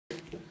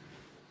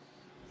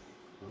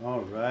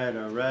All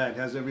right.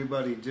 How's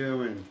everybody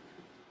doing?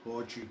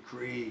 HAWTREE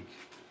Creek.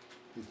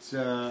 It's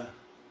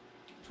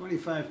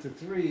 25 to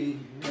 3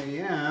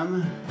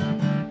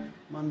 a.m.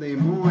 Monday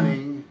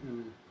morning.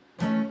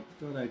 And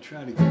thought I'd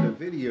try to get a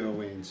video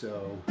in.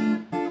 So,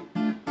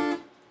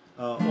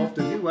 off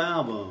the new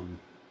album,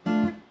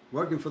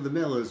 Working for the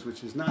Millers,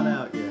 which is not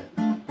out yet.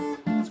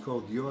 It's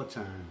called Your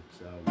Time.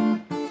 So.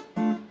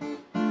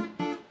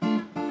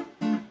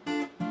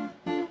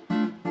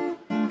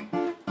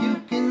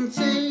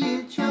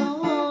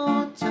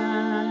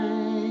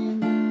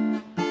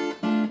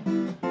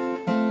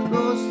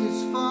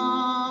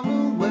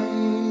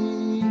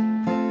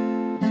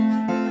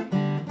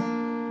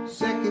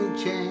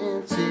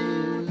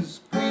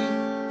 Chances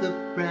greet the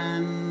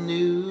brand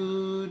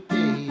new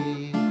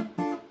day.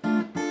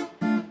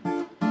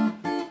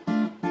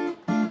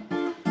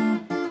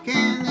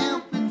 Can't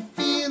help but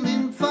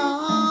feeling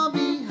far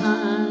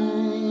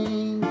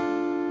behind.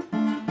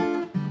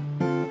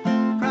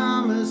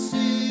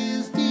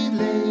 Promises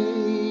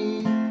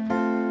delayed.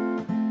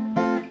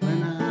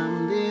 When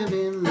I'm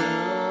living,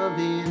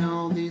 loving,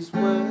 all these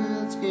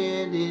words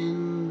get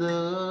in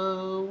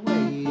the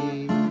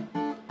way.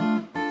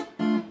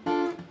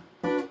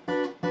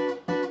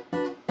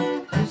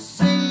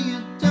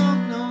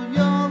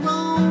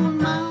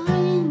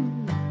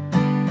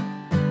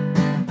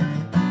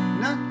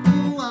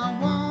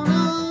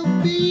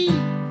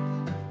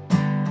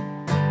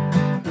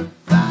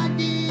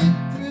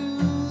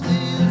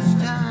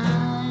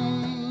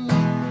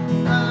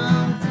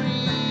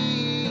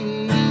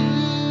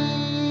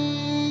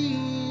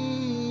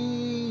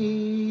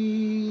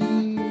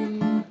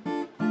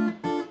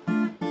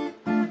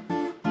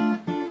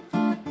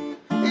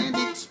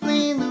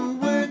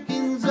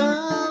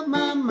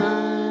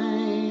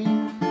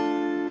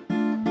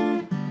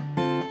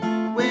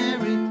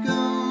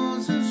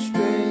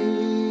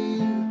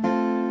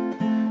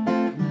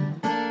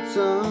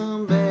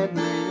 Some bad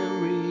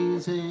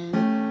memories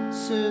and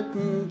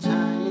certain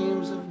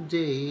times of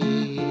day.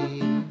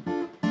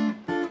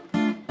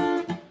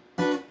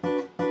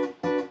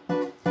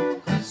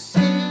 You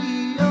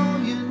say all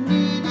you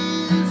need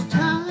is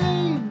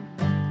time.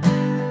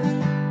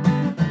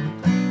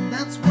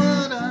 That's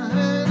what I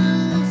heard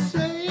her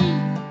say.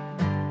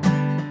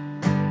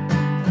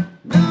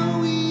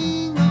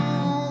 Knowing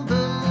all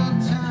the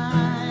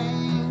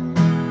time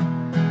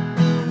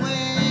the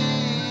way.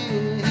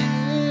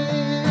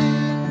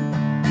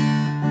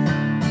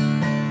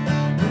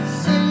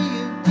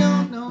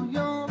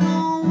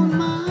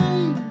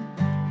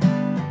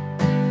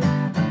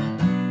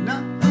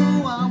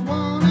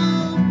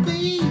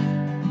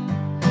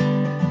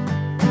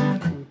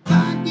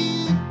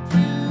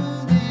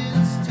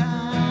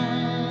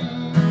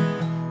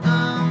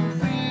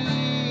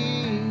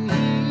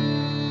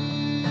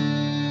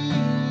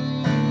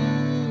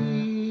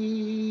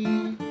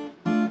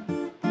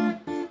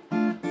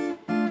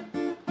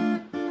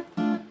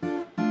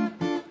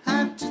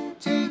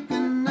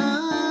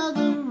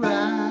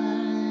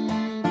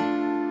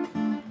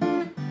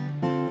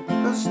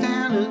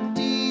 A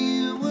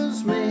deal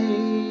was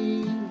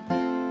made.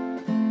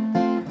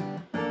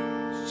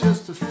 It's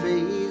just a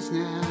phase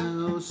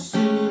now.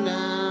 Soon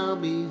I'll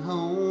be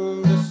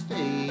home to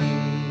stay.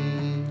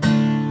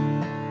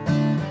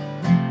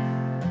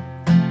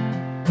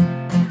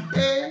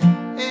 Hey,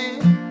 hey,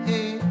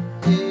 hey,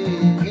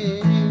 hey,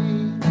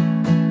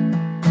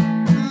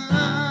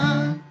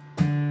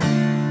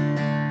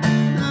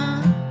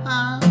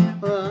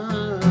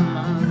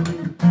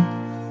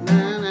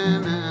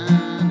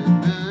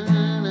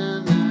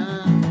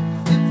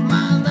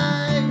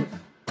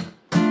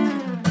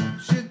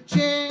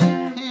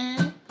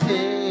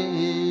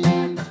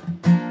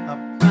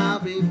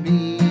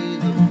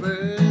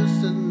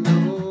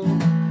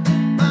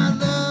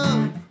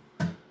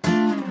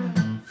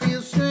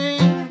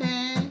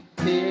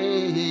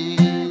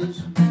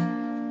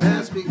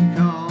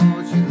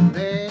 because you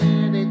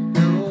let it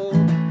go.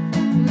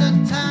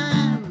 The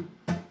time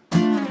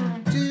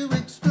to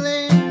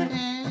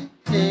explain.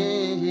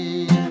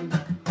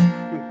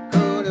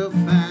 Could have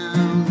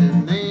found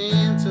an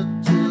answer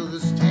to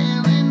this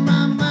tale in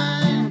my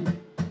mind.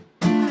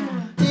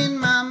 In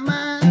my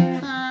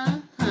mind,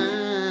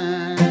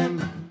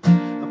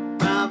 I'll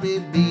probably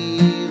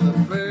be the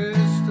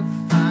first to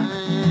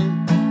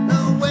find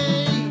a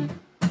way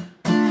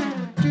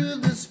to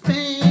this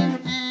pain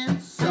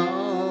and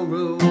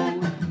sorrow.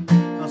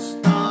 I'll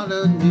start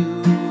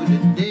anew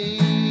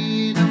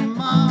today,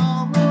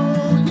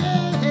 tomorrow,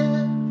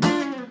 yeah,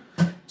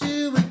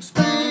 to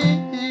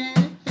explain.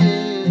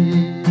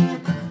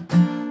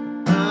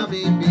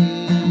 Probably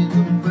be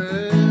the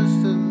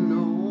first to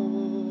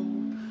know.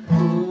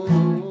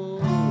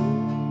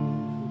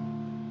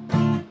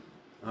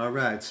 All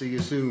right, see you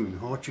soon.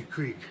 HAWTREE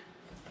Creek.